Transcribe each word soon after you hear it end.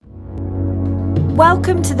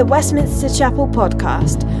Welcome to the Westminster Chapel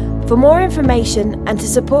podcast. For more information and to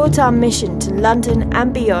support our mission to London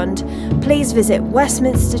and beyond, please visit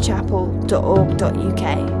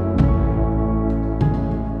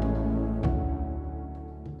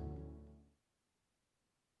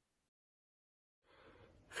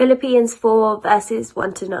Philippians 4 verses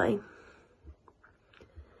 1-9.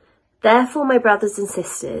 Therefore, my brothers and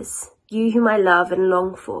sisters, you whom I love and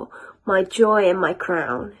long for, my joy and my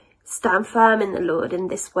crown, stand firm in the Lord in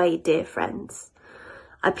this way, dear friends.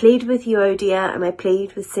 I plead with Euodia and I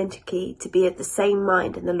plead with Syntyche to be of the same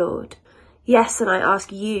mind in the Lord. Yes, and I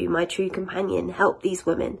ask you, my true companion, help these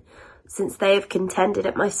women, since they have contended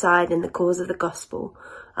at my side in the cause of the gospel,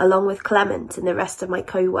 along with Clement and the rest of my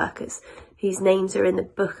co-workers, whose names are in the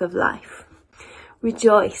book of life.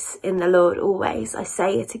 Rejoice in the Lord always. I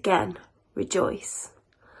say it again, rejoice.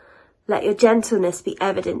 Let your gentleness be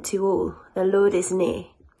evident to all. The Lord is near.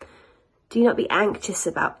 Do not be anxious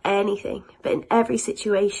about anything, but in every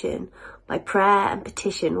situation, by prayer and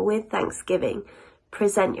petition with thanksgiving,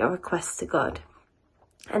 present your requests to God.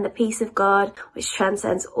 And the peace of God, which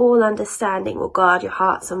transcends all understanding, will guard your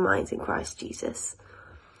hearts and minds in Christ Jesus.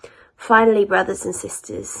 Finally, brothers and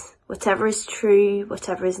sisters, whatever is true,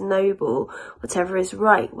 whatever is noble, whatever is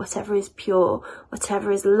right, whatever is pure,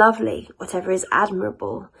 whatever is lovely, whatever is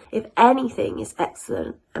admirable, if anything is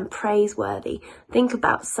excellent and praiseworthy, think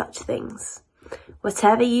about such things.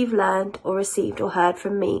 Whatever you've learned or received or heard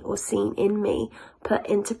from me or seen in me, put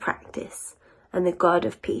into practice, and the God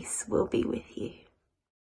of peace will be with you.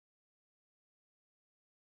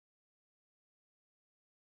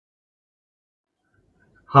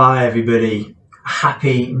 Hi everybody,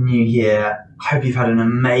 Happy New Year. I hope you've had an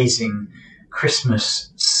amazing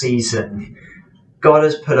Christmas season. God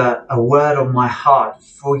has put a word on my heart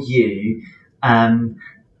for you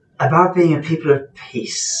about being a people of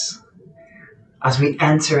peace as we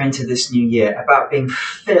enter into this new year, about being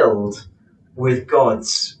filled with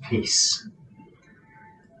God's peace.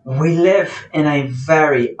 We live in a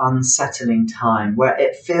very unsettling time where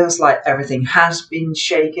it feels like everything has been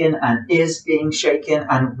shaken and is being shaken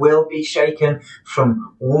and will be shaken,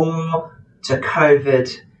 from war to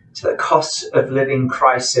COVID to the cost of living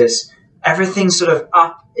crisis. Everything's sort of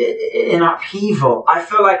up in upheaval. I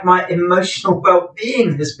feel like my emotional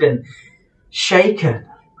well-being has been shaken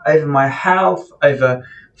over my health, over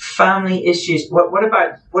family issues. What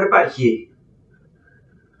about you?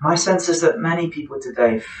 My sense is that many people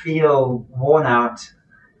today feel worn out,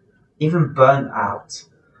 even burnt out,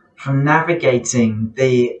 from navigating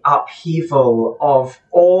the upheaval of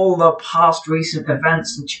all the past recent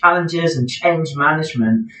events and challenges and change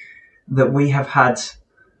management that we have had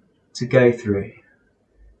to go through.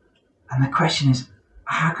 And the question is,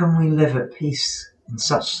 how can we live at peace in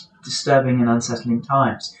such disturbing and unsettling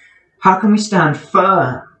times? How can we stand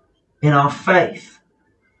firm in our faith?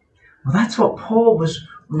 Well, that's what Paul was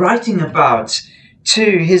writing about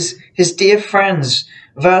to his dear friends.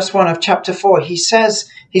 Verse 1 of chapter 4, he says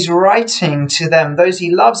he's writing to them, those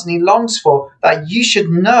he loves and he longs for, that you should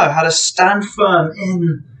know how to stand firm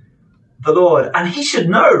in the Lord. And he should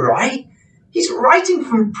know, right? He's writing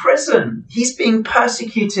from prison. He's being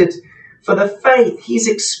persecuted for the faith. He's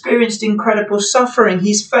experienced incredible suffering.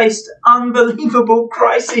 He's faced unbelievable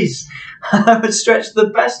crises. I would stretch the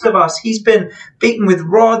best of us. He's been beaten with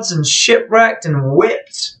rods and shipwrecked and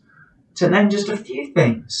whipped, to name just a few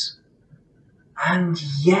things. And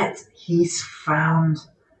yet he's found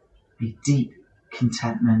a deep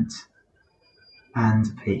contentment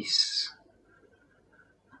and peace.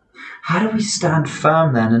 How do we stand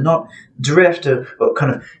firm then and not drift or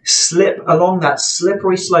kind of slip along that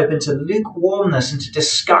slippery slope into lukewarmness, into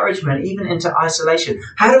discouragement, even into isolation?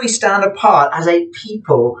 How do we stand apart as a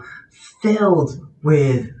people filled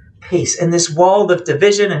with peace in this world of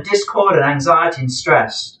division and discord and anxiety and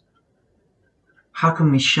stress? How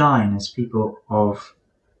can we shine as people of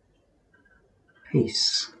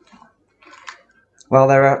peace? Well,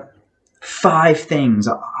 there are 5 things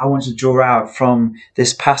I want to draw out from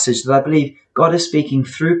this passage that I believe God is speaking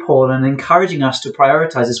through Paul and encouraging us to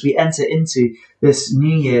prioritize as we enter into this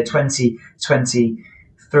new year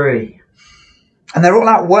 2023. And they're all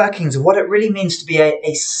outworkings of what it really means to be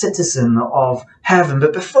a citizen of heaven.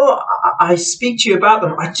 But before I speak to you about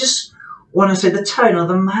them, I just want to say the tone or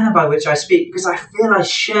the manner by which I speak, because I feel I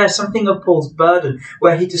share something of Paul's burden,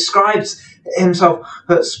 where he describes himself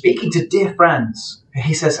speaking to dear friends.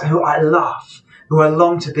 He says, who I love, who I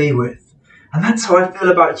long to be with. And that's how I feel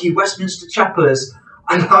about you, Westminster Chapelers.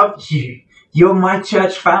 I love you. You're my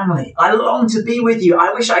church family. I long to be with you.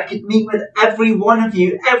 I wish I could meet with every one of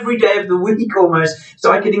you every day of the week almost,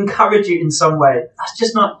 so I could encourage you in some way. That's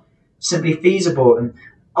just not simply feasible. And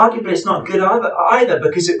arguably it's not good either,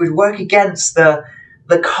 because it would work against the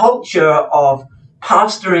culture of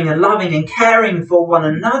pastoring and loving and caring for one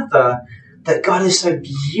another that God is so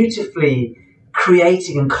beautifully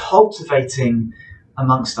creating and cultivating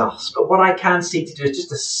amongst us. But what I can seek to do is just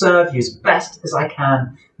to serve you as best as I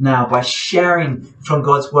can now by sharing from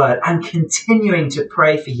God's word and continuing to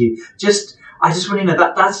pray for you. I just want you to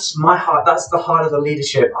know that's my heart. That's the heart of the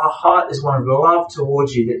leadership. Our heart is one of love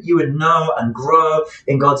towards you, that you would know and grow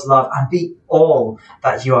in God's love and be all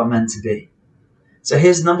that you are meant to be. So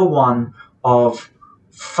here's number 1 of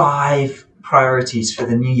 5 priorities for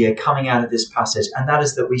the new year coming out of this passage, and that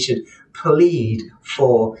is that we should plead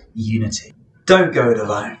for unity. Don't go it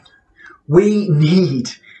alone. We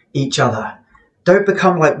need each other. Don't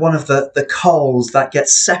become like one of the coals that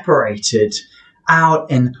gets separated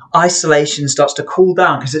out in isolation, starts to cool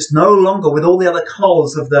down because it's no longer with all the other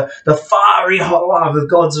coals of the fiery hot love of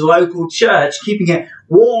God's local church, keeping it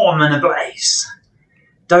warm and ablaze.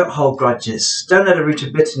 Don't hold grudges. Don't let a root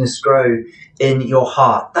of bitterness grow in your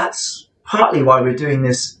heart. That's partly why we're doing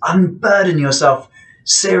this Unburden Yourself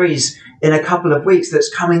series in a couple of weeks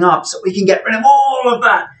that's coming up, so we can get rid of all of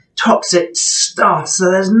that toxic stuff,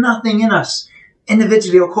 so there's nothing in us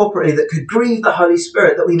individually or corporately that could grieve the Holy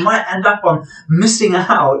Spirit, that we might end up on missing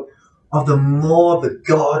out of the more that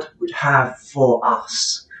God would have for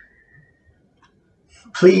us.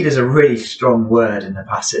 Plead is a really strong word in the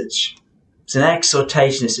passage. It's an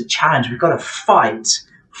exhortation, it's a challenge. We've got to fight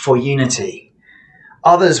for unity.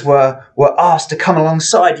 Others were asked to come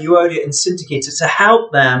alongside Euodia and Syntyche to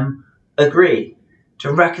help them agree,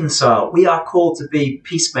 to reconcile. We are called to be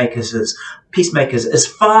peacemakers. As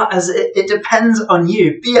far as it depends on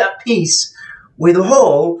you, be at peace with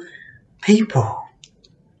all people.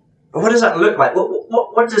 But what does that look like?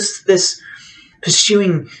 What does this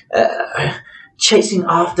pursuing, chasing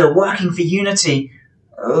after, working for unity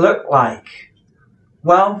look like?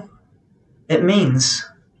 Well, it means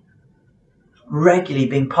regularly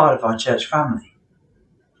being part of our church family.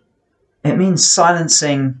 It means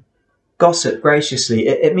silencing gossip graciously.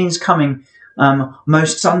 It means coming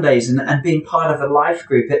most Sundays and being part of a life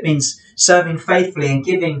group. It means serving faithfully and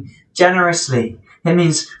giving generously. It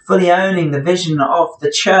means fully owning the vision of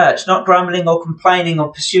the church, not grumbling or complaining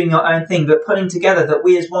or pursuing your own thing, but putting together that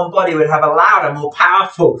we as one body would have a louder, more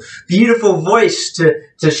powerful, beautiful voice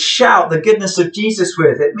to shout the goodness of Jesus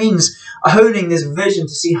with. It means owning this vision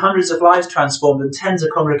to see hundreds of lives transformed and tens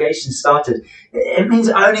of congregations started. It means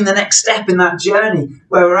owning the next step in that journey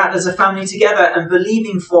where we're at as a family together and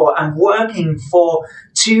believing for and working for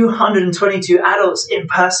 222 adults in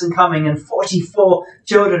person coming and 44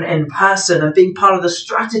 children in person, and being part of the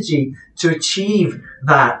strategy to achieve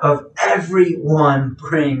that of everyone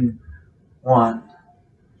bring one.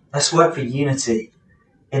 Let's work for unity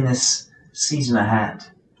in this season ahead.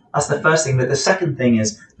 That's the first thing. But the second thing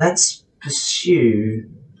is, let's pursue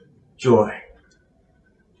joy.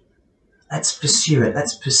 Let's pursue it.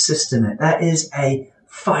 Let's persist in it. There is a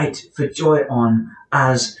fight for joy on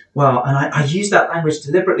as well. And I use that language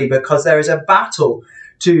deliberately because there is a battle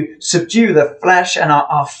to subdue the flesh and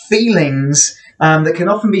our feelings that can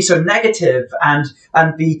often be so negative and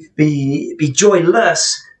be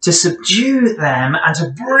joyless, to subdue them and to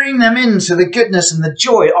bring them into the goodness and the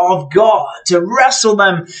joy of God, to wrestle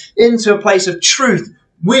them into a place of truth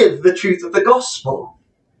with the truth of the gospel.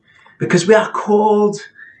 Because we are called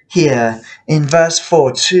here in verse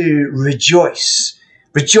 4 to rejoice.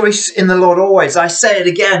 Rejoice in the Lord always. I say it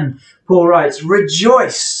again, Paul writes,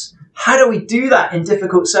 rejoice. How do we do that in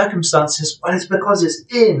difficult circumstances? Well, it's because it's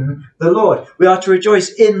in the Lord. We are to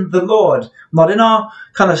rejoice in the Lord, not in our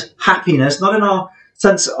kind of happiness, not in our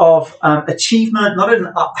sense of achievement, not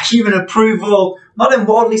in human approval, not in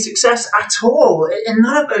worldly success at all, in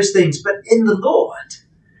none of those things, but in the Lord.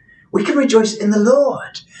 We can rejoice in the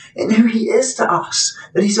Lord, in who he is to us,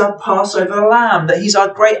 that he's our Passover lamb, that he's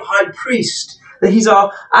our great high priest, that he's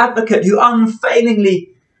our advocate who unfailingly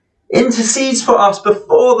intercedes for us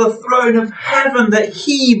before the throne of heaven, that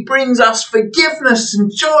he brings us forgiveness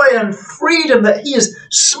and joy and freedom, that he has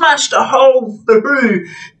smashed a hole through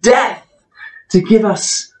death to give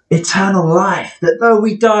us eternal life, that though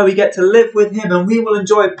we die, we get to live with him and we will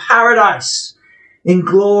enjoy paradise in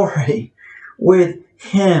glory with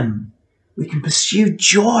him. We can pursue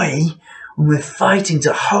joy when we're fighting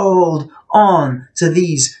to hold on to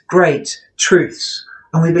these great truths.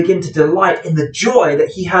 And we begin to delight in the joy that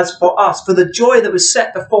he has for us. For the joy that was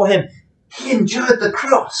set before him, he endured the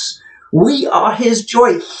cross. We are his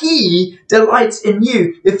joy. He delights in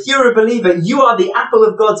you. If you're a believer, you are the apple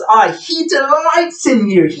of God's eye. He delights in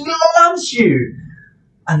you. He loves you.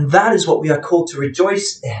 And that is what we are called to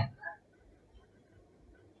rejoice in.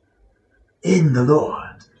 in the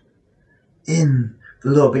Lord. In the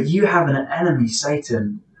Lord. But you have an enemy,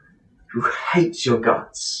 Satan, who hates your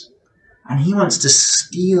guts. And he wants to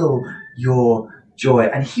steal your joy.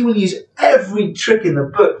 And he will use every trick in the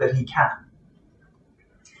book that he can.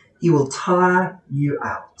 He will tire you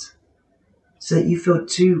out so that you feel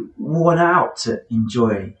too worn out to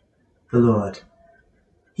enjoy the Lord.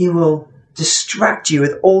 He will distract you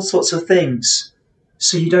with all sorts of things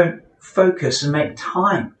so you don't focus and make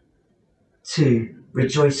time to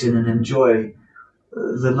rejoice in and enjoy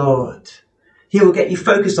the Lord. He will get you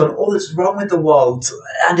focused on all that's wrong with the world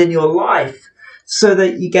and in your life so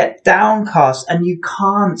that you get downcast and you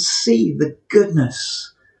can't see the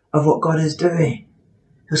goodness of what God is doing.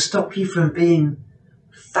 He'll stop you from being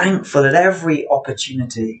thankful at every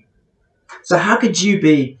opportunity. So how could you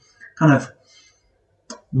be kind of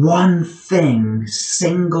one thing,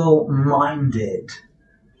 single-minded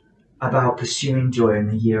about pursuing joy in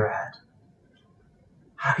the year ahead?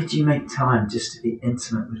 How could you make time just to be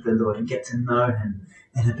intimate with the Lord and get to know him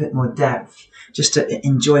in a bit more depth, just to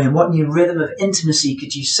enjoy him? What new rhythm of intimacy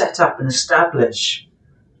could you set up and establish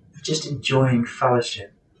of just enjoying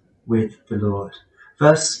fellowship with the Lord?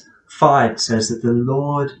 Verse 5 says that the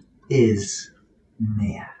Lord is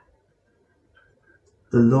near.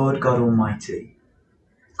 The Lord God Almighty,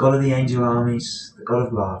 God of the angel armies, the God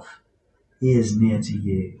of love, he is near to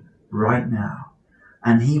you right now.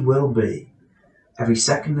 And he will be every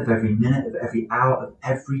second of every minute of every hour of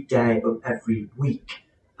every day of every week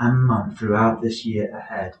and month throughout this year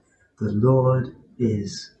ahead. The Lord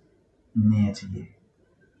is near to you.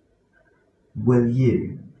 Will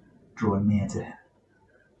you draw near to him?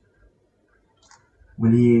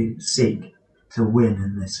 Will you seek to win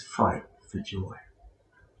in this fight for joy?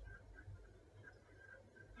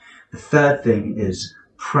 The third thing is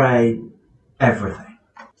pray everything.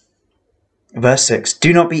 Verse 6,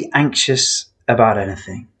 do not be anxious about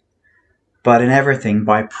anything, but in everything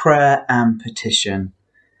by prayer and petition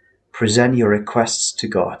present your requests to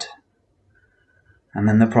God. And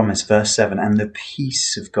then the promise, verse 7, and the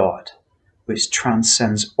peace of God, which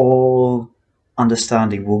transcends all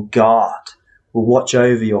understanding, will guard, will watch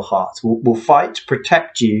over your heart, will fight to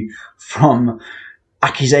protect you from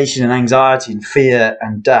accusation and anxiety and fear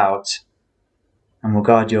and doubt, and will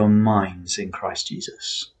guard your minds in Christ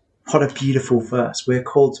Jesus. What a beautiful verse. We're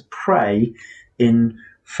called to pray in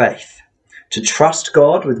faith, to trust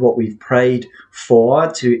God with what we've prayed for,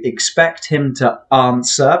 to expect him to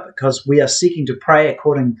answer because we are seeking to pray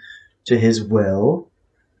according to his will,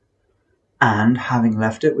 and having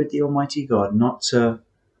left it with the Almighty God, not to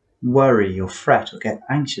worry or fret or get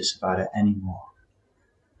anxious about it anymore.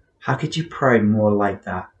 How could you pray more like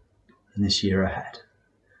that in this year ahead?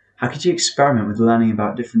 How could you experiment with learning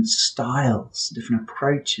about different styles, different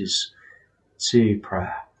approaches to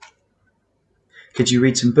prayer? Could you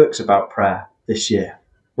read some books about prayer this year?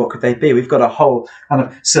 What could they be? We've got a whole kind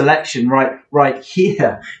of selection right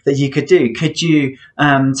here that you could do. Could you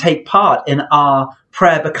take part in our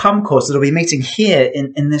Prayer Become course that'll be meeting here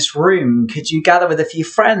in this room? Could you gather with a few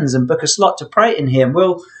friends and book a slot to pray in here? And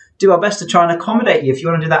we'll do our best to try and accommodate you. If you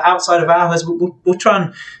want to do that outside of hours, we'll try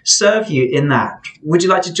and serve you in that. Would you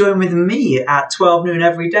like to join with me at 12 noon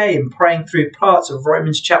every day in praying through parts of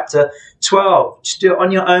Romans chapter 12? Just do it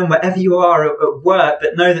on your own wherever you are at work,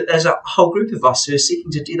 but know that there's a whole group of us who are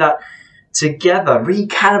seeking to do that together,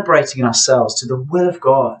 recalibrating ourselves to the will of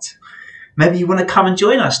God. Maybe you want to come and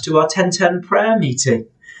join us to our 10:10 prayer meeting.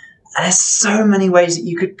 There's so many ways that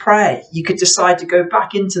you could pray. You could decide to go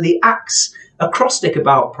back into the Acts acrostic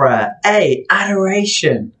about prayer. A,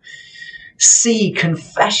 adoration. C,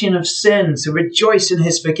 confession of sin, to rejoice in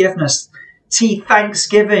his forgiveness. T,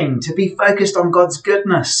 thanksgiving, to be focused on God's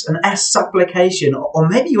goodness. And S, supplication. Or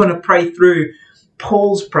maybe you want to pray through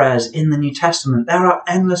Paul's prayers in the New Testament. There are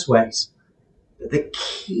endless ways. But the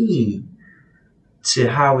key to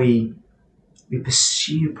how we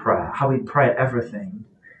pursue prayer, how we pray everything,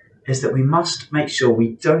 is that we must make sure we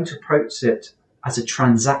don't approach it as a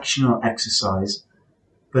transactional exercise,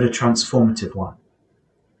 but a transformative one.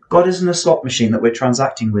 God isn't a slot machine that we're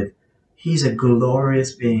transacting with. He's a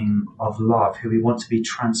glorious being of love who we want to be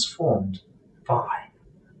transformed by.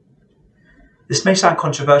 This may sound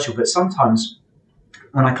controversial, but sometimes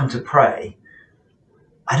when I come to pray,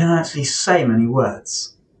 I don't actually say many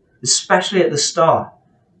words, especially at the start.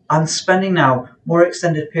 I'm spending now more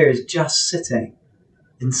extended periods just sitting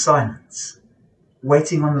in silence,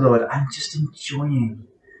 waiting on the Lord. I'm just enjoying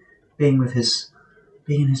being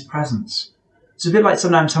in his presence. It's a bit like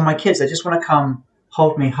sometimes how my kids, they just want to come,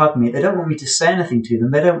 hold me, hug me. They don't want me to say anything to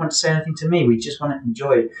them. They don't want to say anything to me. We just want to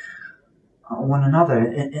enjoy one another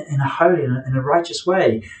in a holy, in a righteous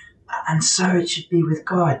way. And so it should be with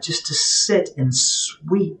God, just to sit in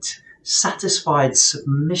sweet, satisfied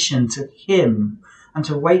submission to him and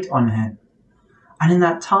to wait on him. And in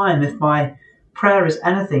that time, if my prayer is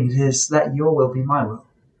anything, it is let your will be my will.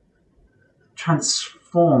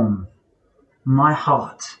 Transform my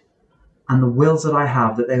heart and the wills that I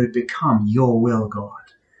have, that they would become your will, God.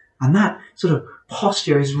 And that sort of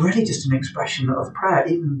posture is really just an expression of prayer,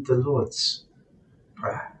 even the Lord's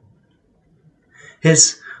Prayer.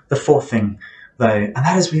 Here's the fourth thing, though, and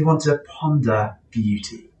that is we want to ponder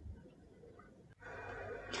beauty.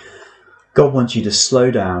 God wants you to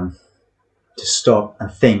slow down, to stop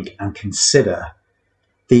and think and consider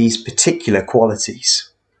these particular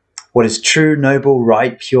qualities. What is true, noble,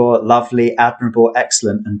 right, pure, lovely, admirable,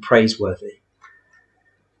 excellent, and praiseworthy.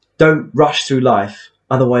 Don't rush through life,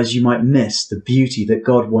 otherwise you might miss the beauty that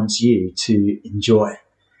God wants you to enjoy.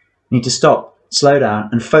 You need to stop, slow down,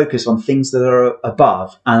 and focus on things that are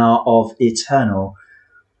above and are of eternal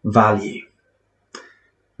value.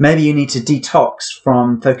 Maybe you need to detox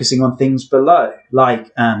from focusing on things below, like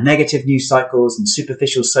negative news cycles and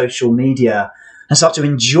superficial social media, and start to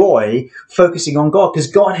enjoy focusing on God, because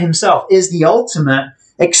God himself is the ultimate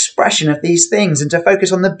expression of these things, and to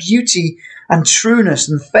focus on the beauty and trueness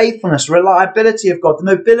and faithfulness, reliability of God,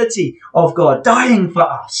 the nobility of God, dying for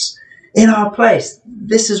us in our place.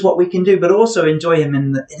 This is what we can do, but also enjoy him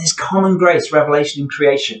in his common grace, revelation and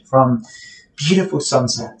creation, from beautiful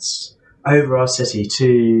sunsets over our city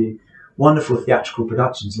to wonderful theatrical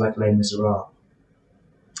productions like Les Miserables.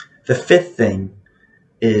 The fifth thing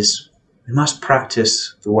is we must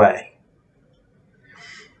practice the way.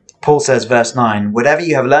 Paul says, verse 9, whatever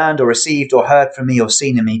you have learned or received or heard from me or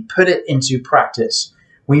seen in me, put it into practice.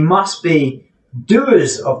 We must be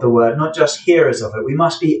doers of the word, not just hearers of it. We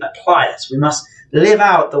must be appliers. We must live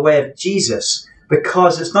out the way of Jesus,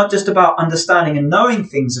 because it's not just about understanding and knowing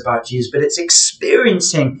things about Jesus, but it's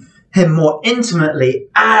experiencing him more intimately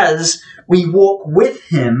as we walk with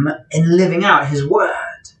him in living out his word.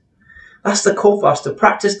 That's the call for us, to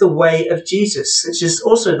practice the way of Jesus, which is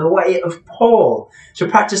also the way of Paul, to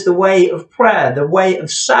practice the way of prayer, the way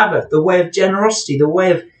of Sabbath, the way of generosity, the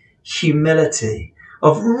way of humility,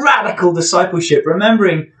 of radical discipleship,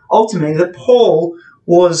 remembering ultimately that Paul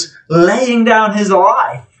was laying down his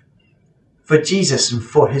life for Jesus and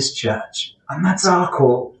for his church. And that's our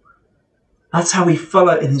call. That's how we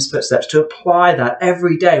follow in his footsteps, to apply that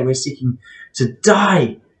every day. We're seeking to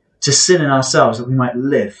die to sin in ourselves, that we might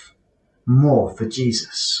live more for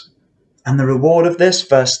Jesus. And the reward of this,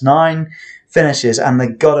 verse 9 finishes, and the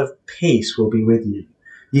God of peace will be with you.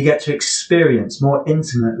 You get to experience more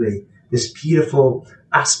intimately this beautiful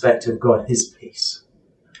aspect of God, his peace,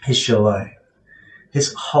 his shalom,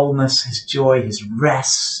 his wholeness, his joy, his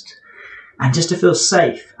rest, and just to feel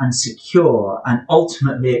safe and secure and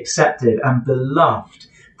ultimately accepted and beloved,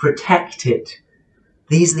 protected.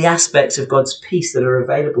 These are the aspects of God's peace that are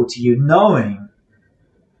available to you, knowing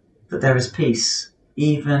that there is peace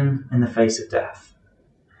even in the face of death.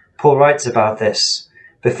 Paul writes about this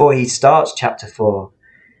before he starts chapter 4.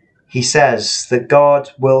 He says that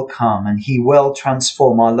God will come and he will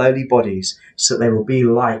transform our lowly bodies so that they will be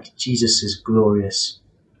like Jesus' glorious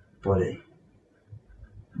body.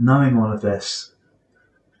 Knowing all of this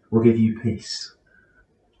will give you peace.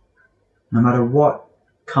 No matter what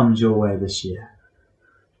comes your way this year,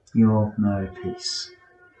 you'll know peace.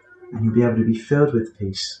 And you'll be able to be filled with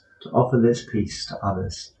peace, to offer this peace to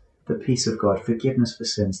others. The peace of God, forgiveness for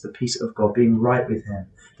sins, the peace of God, being right with him,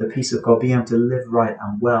 the peace of God, being able to live right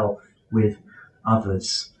and well with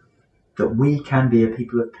others. That we can be a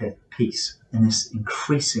people of peace in this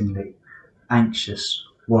increasingly anxious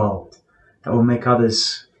world. That will make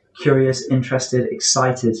others curious, interested,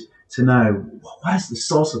 excited to know, what is the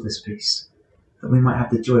source of this peace? That we might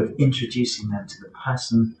have the joy of introducing them to the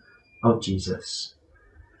person of Jesus.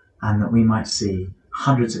 And that we might see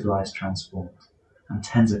hundreds of lives transformed and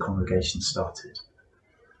tens of congregations started.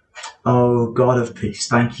 Oh, God of peace,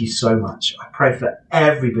 thank you so much. I pray for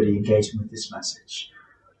everybody engaging with this message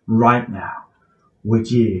right now. Would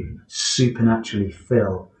you supernaturally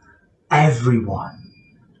fill everyone,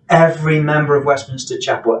 every member of Westminster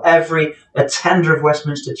Chapel, every attender of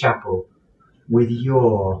Westminster Chapel with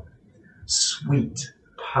your sweet,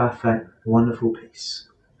 perfect, wonderful peace.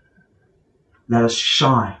 Let us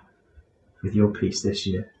shine with your peace this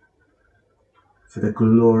year, for the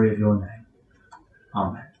glory of your name.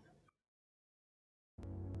 Amen.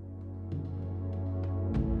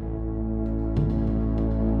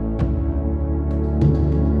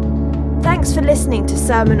 Thanks for listening to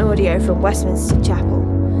sermon audio from Westminster Chapel.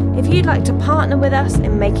 If you'd like to partner with us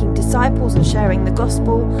in making disciples and sharing the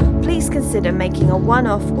gospel, please consider making a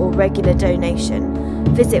one-off or regular donation.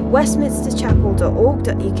 Visit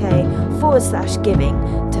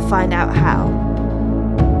westminsterchapel.org.uk/giving to find out how.